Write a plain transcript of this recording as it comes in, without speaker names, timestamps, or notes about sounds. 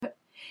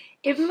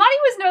If money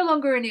was no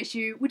longer an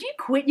issue, would you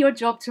quit your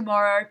job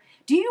tomorrow?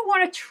 Do you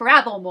want to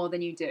travel more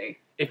than you do?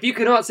 If you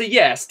can answer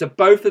yes to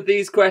both of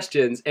these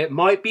questions, it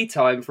might be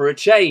time for a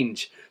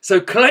change. So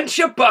clench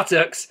your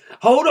buttocks,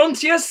 hold on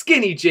to your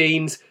skinny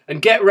jeans,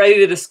 and get ready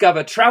to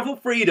discover travel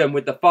freedom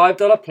with the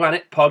 $5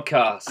 Planet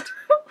podcast.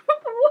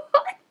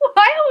 What?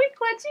 Why are we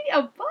clenching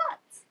our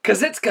butts?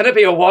 Because it's going to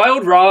be a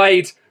wild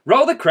ride.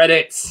 Roll the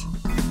credits.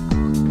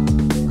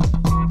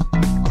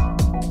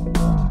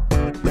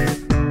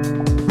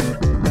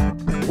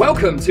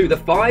 Welcome to the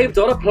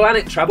 $5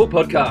 Planet Travel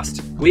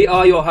Podcast. We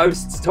are your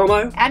hosts,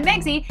 Tomo and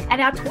Megsy,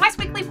 and our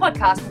twice-weekly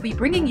podcast will be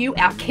bringing you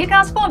our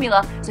kick-ass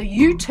formula so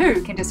you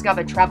too can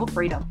discover travel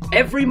freedom.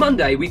 Every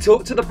Monday, we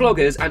talk to the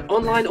bloggers and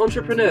online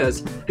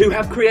entrepreneurs who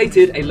have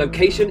created a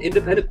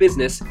location-independent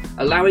business,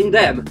 allowing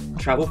them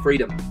travel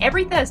freedom.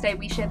 Every Thursday,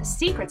 we share the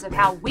secrets of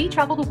how we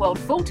travel the world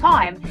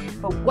full-time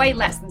for way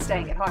less than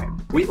staying at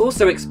home. We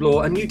also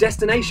explore a new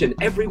destination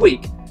every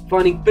week,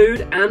 finding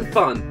food and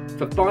fun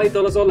for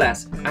 $5 or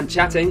less and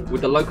chatting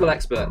with the local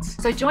experts.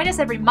 So join us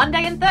every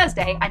Monday and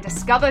Thursday and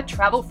discover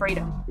travel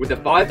freedom with the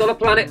 $5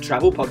 Planet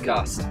Travel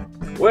Podcast.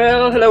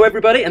 Well, hello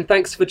everybody, and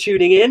thanks for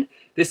tuning in.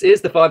 This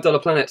is the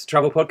 $5 Planet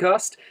Travel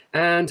Podcast,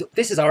 and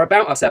this is our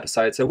About Us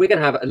episode. So we're going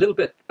to have a little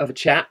bit of a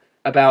chat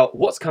about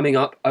what's coming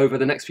up over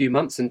the next few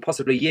months and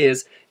possibly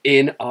years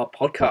in our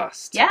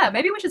podcast. Yeah,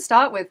 maybe we should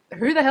start with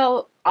who the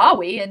hell are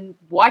we and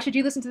why should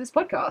you listen to this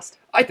podcast?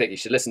 I think you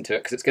should listen to it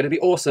because it's going to be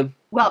awesome.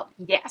 Well,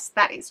 yes,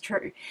 that is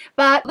true.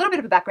 But a little bit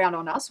of a background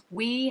on us.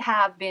 We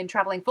have been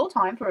traveling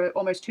full-time for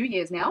almost 2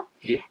 years now.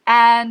 Yeah.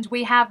 And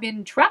we have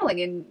been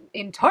traveling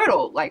in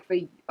total, like for,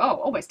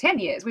 almost 10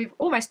 years. We've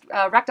almost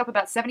racked up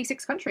about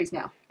 76 countries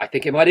now. I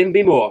think it might even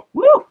be more.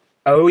 Woo!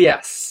 Oh,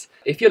 yes.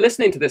 If you're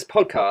listening to this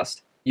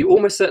podcast, you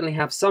almost certainly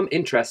have some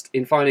interest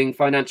in finding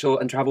financial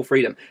and travel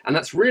freedom. And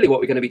that's really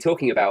what we're going to be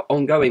talking about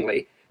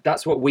ongoingly.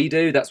 That's what we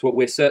do. That's what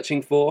we're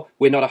searching for.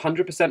 We're not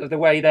 100% of the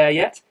way there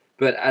yet.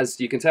 But as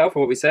you can tell from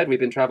what we said, we've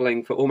been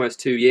traveling for almost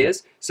 2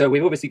 years. So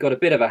we've obviously got a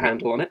bit of a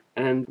handle on it.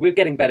 And we're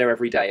getting better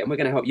every day. And we're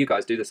going to help you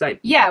guys do the same.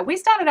 Yeah, we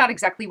started out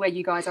exactly where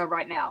you guys are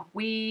right now.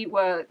 We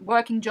were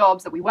working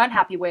jobs that we weren't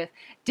happy with,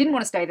 didn't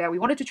want to stay there. We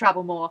wanted to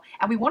travel more.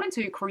 And we wanted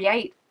to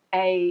create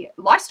a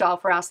lifestyle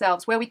for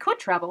ourselves where we could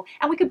travel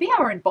and we could be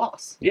our own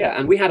boss. Yeah,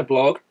 and we had a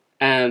blog,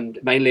 and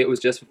mainly it was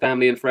just for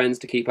family and friends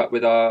to keep up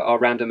with our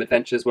random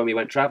adventures when we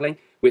went traveling,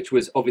 which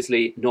was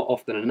obviously not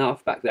often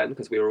enough back then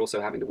because we were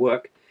also having to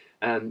work.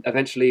 And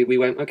eventually we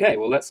went, okay,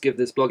 well, let's give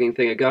this blogging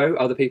thing a go.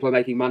 Other people are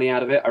making money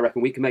out of it. I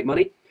reckon we can make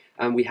money.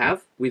 And we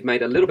have. We've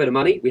made a little bit of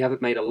money. We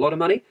haven't made a lot of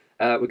money.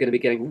 We're going to be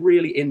getting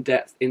really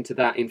in-depth into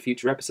that in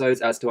future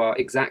episodes as to our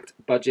exact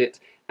budget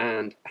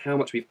and how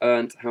much we've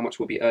earned, how much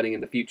we'll be earning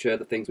in the future,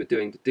 the things we're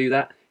doing to do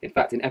that. In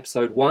fact, in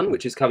episode 1,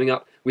 which is coming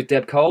up with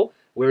Deb Cole,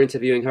 we're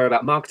interviewing her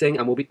about marketing,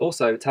 and we'll be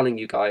also telling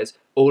you guys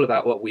all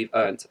about what we've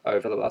earned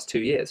over the last 2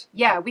 years.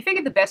 Yeah, we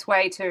figured the best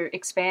way to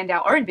expand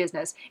our own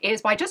business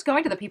is by just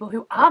going to the people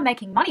who are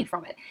making money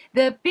from it,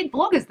 the big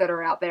bloggers that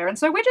are out there. And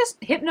so we're just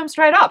hitting them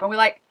straight up, and we're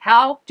like,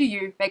 how do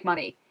you make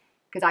money?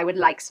 Because I would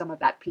like some of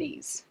that,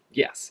 please.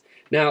 Yes.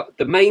 Now,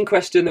 the main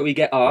question that we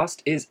get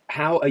asked is,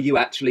 how are you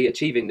actually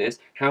achieving this?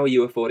 How are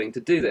you affording to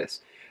do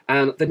this?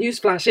 And the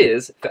newsflash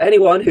is, for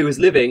anyone who is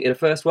living in a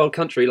first world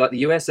country like the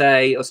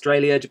USA,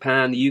 Australia,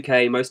 Japan, the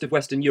UK, most of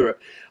Western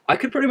Europe, I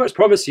could pretty much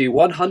promise you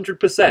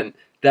 100%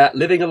 that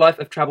living a life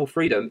of travel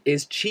freedom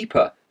is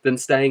cheaper than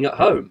staying at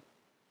home.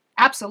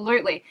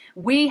 Absolutely.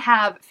 We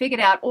have figured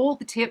out all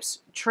the tips,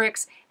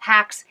 tricks,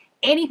 hacks,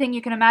 anything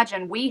you can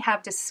imagine. We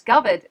have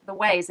discovered the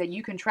ways that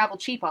you can travel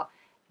cheaper.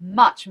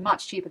 Much,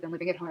 much cheaper than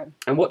living at home.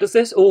 And what does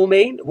this all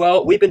mean?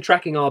 Well, we've been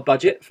tracking our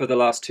budget for the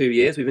last 2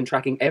 years. We've been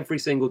tracking every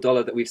single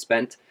dollar that we've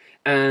spent.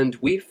 And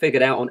we've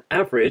figured out on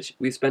average,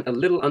 we've spent a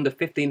little under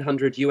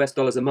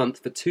 $1,500 a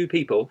month for 2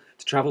 people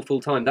to travel full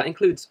time. That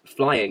includes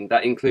flying.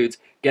 That includes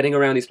getting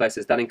around these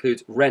places. That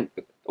includes rent,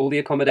 all the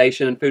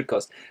accommodation and food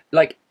costs.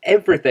 Like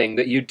everything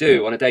that you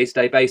do on a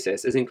day-to-day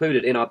basis is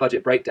included in our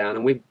budget breakdown.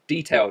 And we've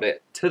detailed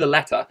it to the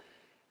letter.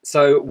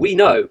 So we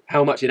know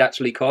how much it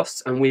actually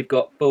costs, and we've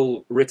got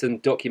full written,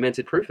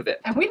 documented proof of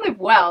it. And we live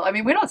well. I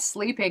mean, we're not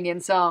sleeping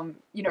in some,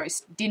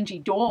 dingy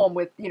dorm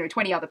with,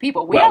 20 other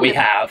people. We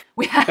have.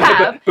 We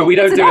have. but we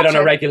don't do it on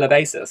a regular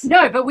basis.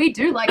 No, but we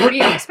do like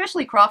beer,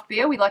 especially craft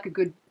beer. We like a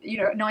good,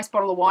 nice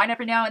bottle of wine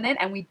every now and then,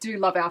 and we do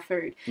love our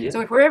food. Yeah.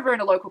 So if we're ever in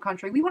a local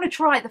country, we want to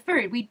try the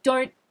food. We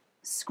don't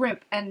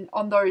scrimp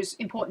on those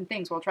important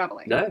things while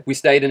traveling. No, we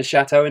stayed in a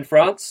chateau in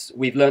France.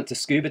 We've learnt to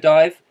scuba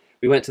dive.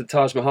 We went to the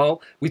Taj Mahal.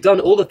 We've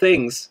done all the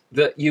things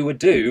that you would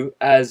do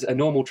as a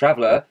normal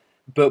traveller,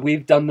 but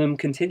we've done them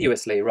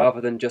continuously rather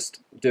than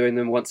just doing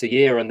them once a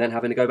year and then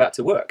having to go back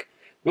to work.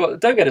 Well,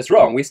 don't get us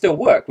wrong. We still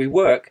work. We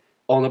work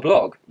on a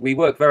blog. We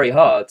work very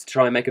hard to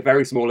try and make a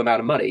very small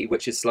amount of money,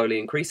 which is slowly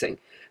increasing.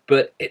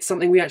 But it's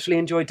something we actually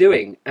enjoy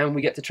doing, and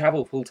we get to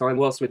travel full time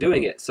whilst we're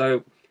doing it.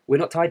 So we're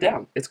not tied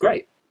down. It's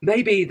great.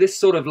 Maybe this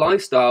sort of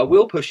lifestyle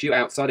will push you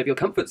outside of your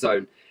comfort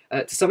zone.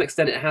 To some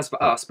extent it has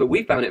for us, but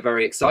we found it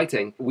very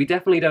exciting. We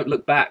definitely don't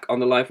look back on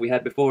the life we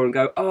had before and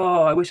go,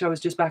 oh, I wish I was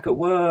just back at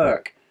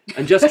work.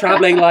 and just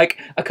traveling like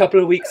a couple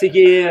of weeks a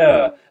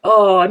year.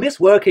 Oh, I miss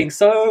working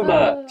so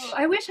much. Oh,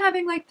 I wish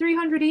having like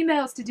 300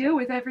 emails to deal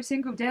with every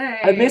single day.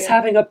 I miss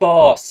having a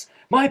boss.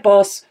 My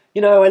boss, I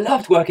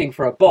loved working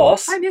for a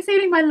boss. I miss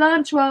eating my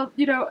lunch while,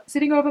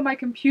 sitting over my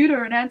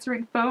computer and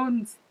answering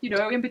phones,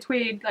 in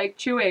between, like,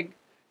 chewing.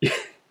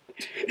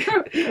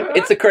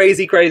 It's a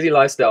crazy, crazy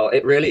lifestyle.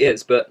 It really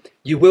is. But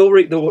you will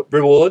reap the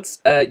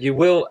rewards. You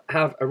will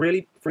have a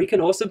really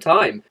freaking awesome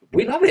time.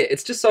 We love it.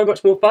 It's just so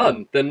much more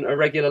fun than a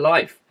regular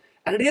life.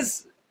 And it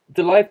is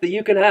the life that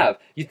you can have.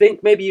 You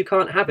think maybe you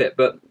can't have it,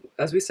 but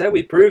as we said,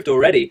 we proved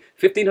already,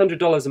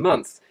 $1,500 a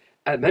month.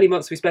 Many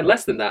months we spend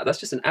less than that. That's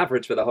just an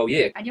average for the whole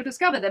year. And you'll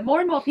discover that more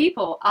and more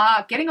people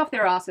are getting off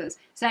their asses,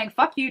 saying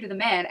fuck you to the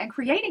man, and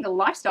creating a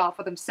lifestyle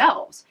for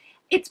themselves.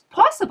 It's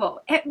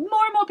possible.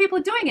 More and more people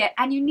are doing it,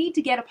 and you need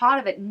to get a part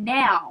of it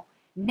now.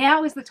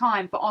 Now is the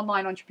time for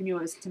online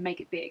entrepreneurs to make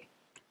it big.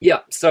 Yeah,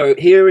 so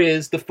here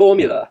is the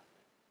formula.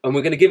 And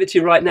we're going to give it to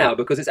you right now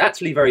because it's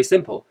actually very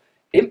simple.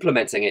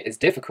 Implementing it is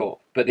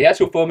difficult, but the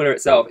actual formula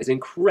itself is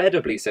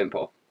incredibly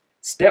simple.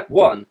 Step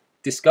 1,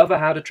 discover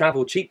how to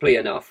travel cheaply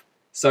enough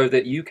so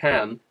that you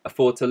can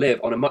afford to live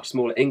on a much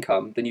smaller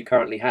income than you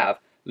currently have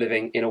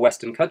living in a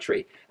Western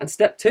country. And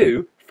step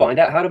 2, find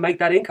out how to make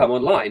that income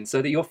online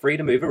so that you're free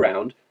to move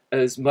around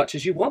as much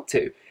as you want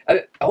to.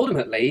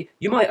 Ultimately,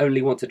 you might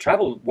only want to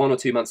travel 1 or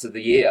 2 months of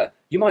the year.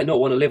 You might not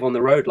want to live on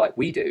the road like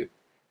we do.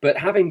 But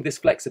having this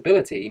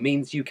flexibility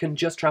means you can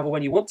just travel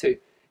when you want to.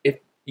 If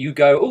you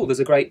go, oh,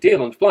 there's a great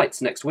deal on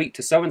flights next week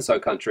to so-and-so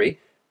country,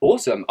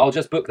 awesome, I'll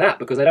just book that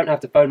because I don't have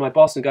to phone my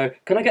boss and go,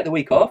 can I get the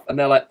week off? And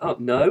they're like, oh,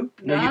 no,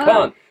 you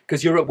can't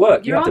because you're at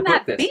work. You have to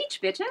book this. You're on that beach,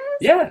 bitches.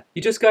 Yeah,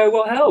 you just go,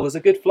 well, hell, there's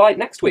a good flight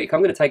next week. I'm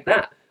going to take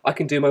that. I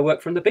can do my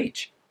work from the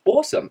beach.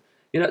 Awesome.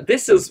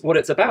 This is what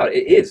it's about.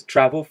 It is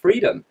travel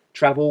freedom.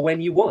 Travel when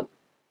you want,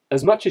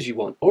 as much as you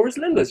want, or as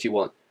little as you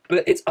want.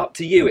 But it's up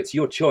to you. It's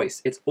your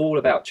choice. It's all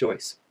about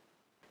choice.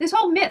 This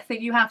whole myth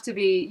that you have to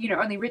be,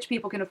 only rich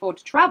people can afford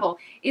to travel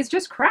is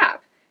just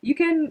crap.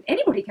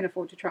 Anybody can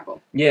afford to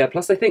travel. Yeah,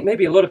 plus I think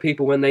maybe a lot of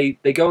people when they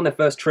go on their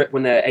first trip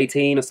when they're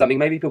 18 or something,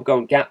 maybe people go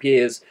on gap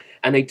years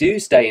and they do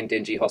stay in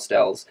dingy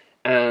hostels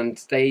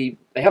and they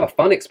have a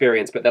fun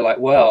experience, but they're like,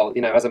 well,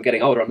 as I'm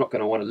getting older, I'm not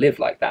going to want to live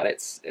like that.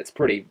 It's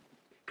pretty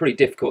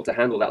difficult to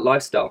handle that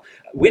lifestyle.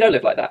 We don't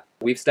live like that.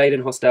 We've stayed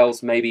in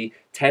hostels maybe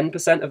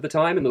 10% of the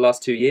time in the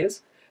last 2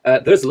 years.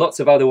 There's lots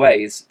of other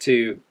ways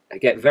to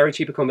get very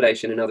cheap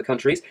accommodation in other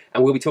countries,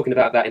 and we'll be talking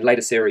about that in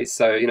later series.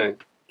 So,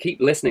 keep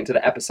listening to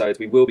the episodes.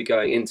 We will be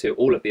going into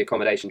all of the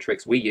accommodation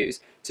tricks we use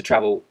to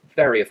travel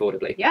very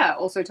affordably. Yeah,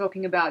 also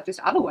talking about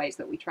just other ways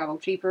that we travel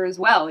cheaper as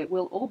well. It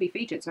will all be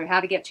featured. So how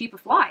to get cheaper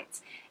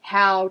flights,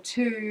 how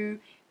to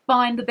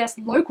find the best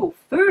local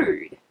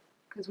food,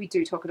 because we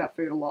do talk about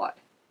food a lot.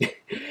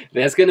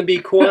 There's going to be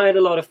quite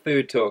a lot of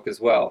food talk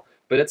as well.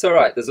 But it's all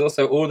right. There's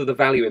also all of the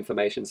value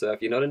information, so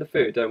if you're not into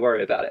food, don't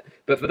worry about it.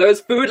 But for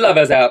those food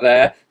lovers out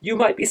there, you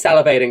might be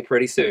salivating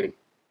pretty soon.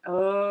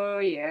 Oh,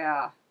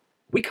 yeah.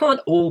 We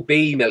can't all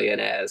be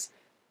millionaires.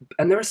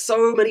 And there are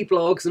so many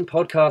blogs and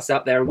podcasts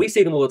out there, and we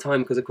see them all the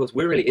time because, of course,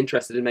 we're really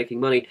interested in making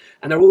money.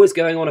 And they're always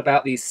going on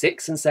about these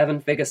 6- and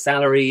 7-figure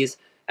salaries.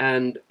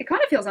 And it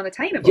kind of feels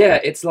unattainable. Yeah,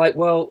 it's like,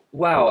 well,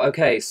 wow,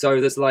 okay, so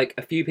there's like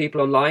a few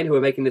people online who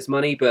are making this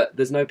money, but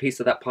there's no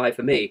piece of that pie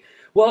for me.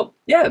 Well,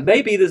 yeah,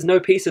 maybe there's no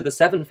piece of the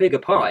 7-figure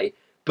pie,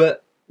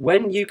 but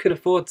when you can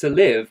afford to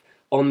live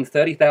on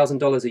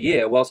 $30,000 a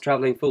year whilst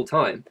traveling full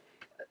time,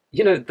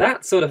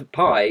 that sort of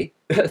pie,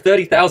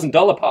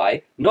 $30,000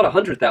 pie, not a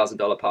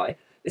 $100,000 pie,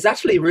 is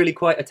actually really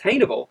quite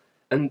attainable.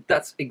 And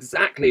that's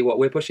exactly what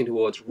we're pushing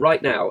towards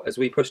right now as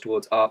we push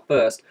towards our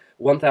first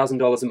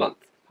 $1,000 a month.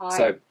 Pie.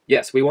 So,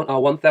 yes, we want our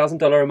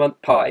 $1,000 a month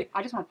pie.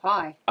 I just want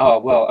pie. Oh,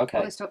 well,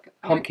 okay.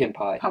 Pumpkin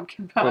pie.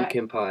 Pumpkin pie.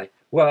 Pumpkin pie.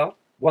 Well,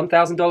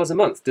 $1,000 a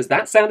month. Does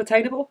that sound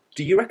attainable?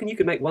 Do you reckon you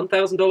could make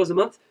 $1,000 a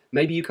month?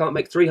 Maybe you can't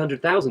make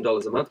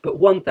 $300,000 a month, but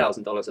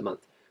 $1,000 a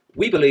month.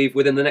 We believe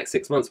within the next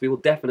 6 months we will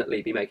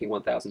definitely be making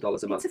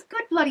 $1,000 a month. It's a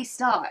good bloody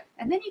start.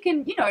 And then you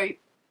can,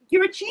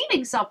 you're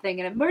achieving something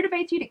and it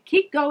motivates you to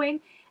keep going.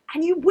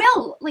 And you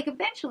will,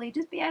 eventually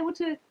just be able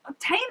to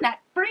obtain that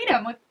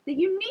freedom that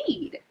you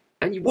need.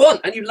 And you want,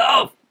 and you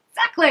love.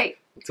 Exactly.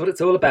 That's what it's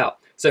all about.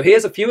 So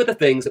here's a few of the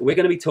things that we're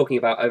going to be talking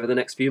about over the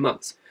next few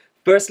months.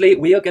 Firstly,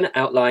 we are going to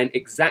outline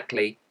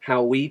exactly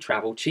how we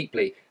travel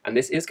cheaply. And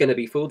this is going to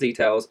be full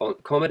details on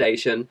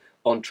accommodation,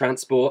 on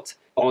transport,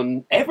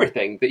 on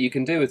everything that you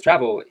can do with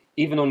travel,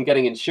 even on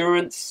getting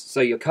insurance,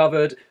 so you're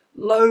covered.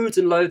 Loads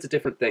and loads of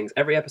different things.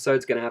 Every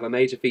episode's going to have a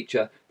major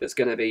feature that's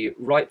going to be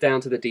right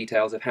down to the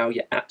details of how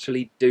you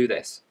actually do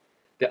this.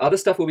 The other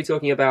stuff we'll be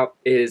talking about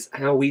is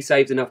how we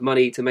saved enough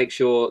money to make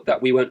sure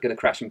that we weren't going to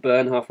crash and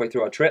burn halfway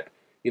through our trip.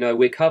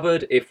 We're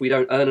covered if we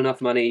don't earn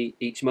enough money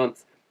each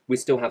month. We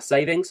still have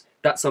savings.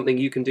 That's something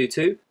you can do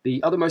too.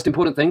 The other most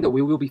important thing that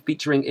we will be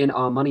featuring in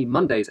our Money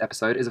Mondays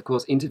episode is, of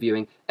course,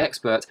 interviewing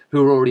experts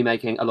who are already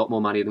making a lot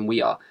more money than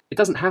we are. It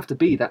doesn't have to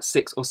be that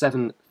 6- or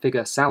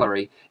 7-figure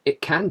salary. It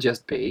can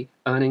just be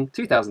earning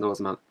 $2,000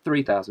 a month,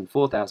 $3,000,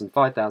 $4,000,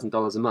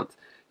 $5,000 a month.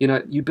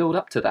 You build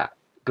up to that.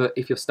 But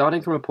if you're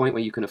starting from a point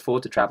where you can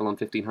afford to travel on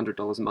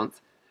 $1,500 a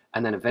month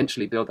and then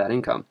eventually build that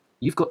income,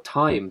 you've got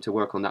time to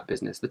work on that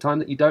business, the time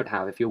that you don't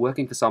have if you're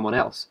working for someone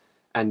else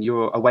and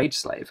you're a wage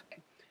slave.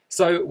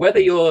 So whether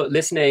you're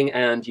listening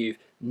and you've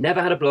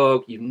never had a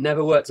blog, you've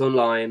never worked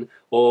online,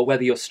 or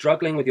whether you're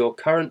struggling with your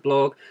current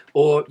blog,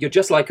 or you're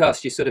just like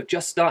us, you're sort of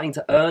just starting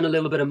to earn a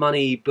little bit of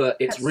money, but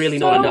it's really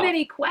not enough. So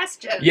many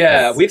questions.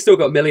 Yeah, we've still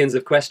got millions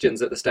of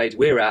questions at the stage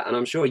we're at, and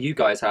I'm sure you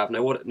guys have,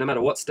 no matter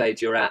what stage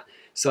you're at.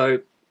 So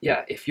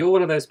yeah, if you're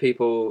one of those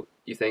people,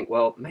 you think,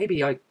 well,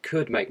 maybe I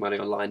could make money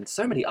online.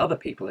 So many other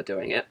people are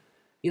doing it.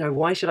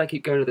 Why should I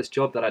keep going to this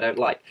job that I don't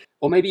like?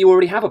 Or maybe you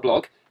already have a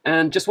blog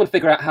and just want to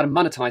figure out how to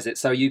monetize it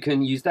so you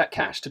can use that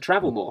cash to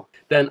travel more.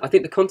 Then I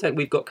think the content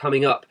we've got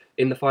coming up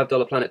in the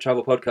 $5 Planet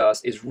Travel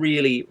podcast is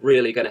really,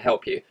 really going to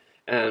help you.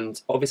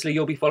 And obviously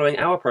you'll be following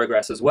our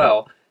progress as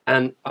well.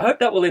 And I hope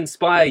that will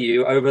inspire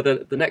you over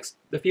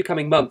the few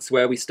coming months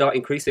where we start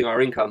increasing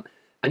our income.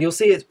 And you'll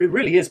see it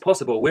really is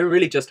possible. We're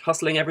really just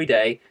hustling every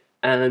day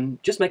and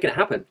just making it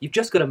happen. You've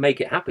just got to make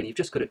it happen. You've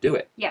just got to do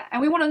it. Yeah,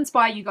 and we want to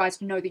inspire you guys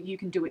to know that you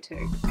can do it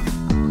too.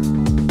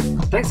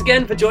 Thanks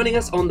again for joining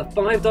us on the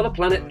 $5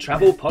 Planet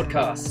Travel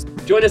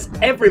Podcast. Join us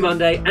every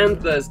Monday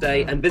and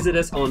Thursday and visit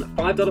us on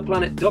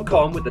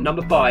 $5planet.com with the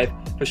number 5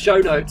 for show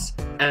notes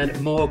and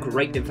more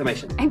great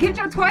information. And get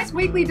your twice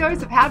weekly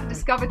dose of how to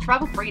discover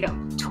travel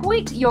freedom.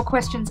 Tweet your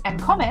questions and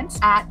comments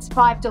at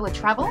 $5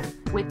 Travel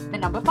with the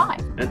number 5.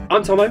 And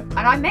I'm Tomo. And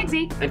I'm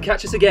Megsy. And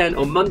catch us again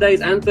on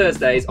Mondays and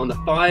Thursdays on the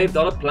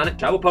 $5 Planet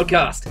Travel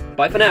Podcast.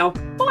 Bye for now.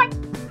 Bye.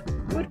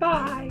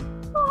 Goodbye.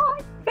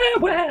 Bye.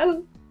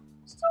 Farewell.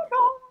 So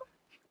long.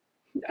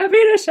 Auf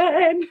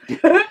Wiedersehen.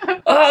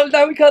 Oh,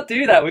 no, we can't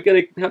do that. We're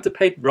going to have to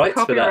pay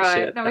rights for that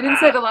shit. No, we didn't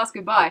say the last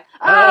goodbye.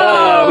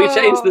 Oh, we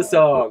changed the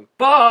song.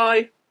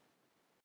 Bye.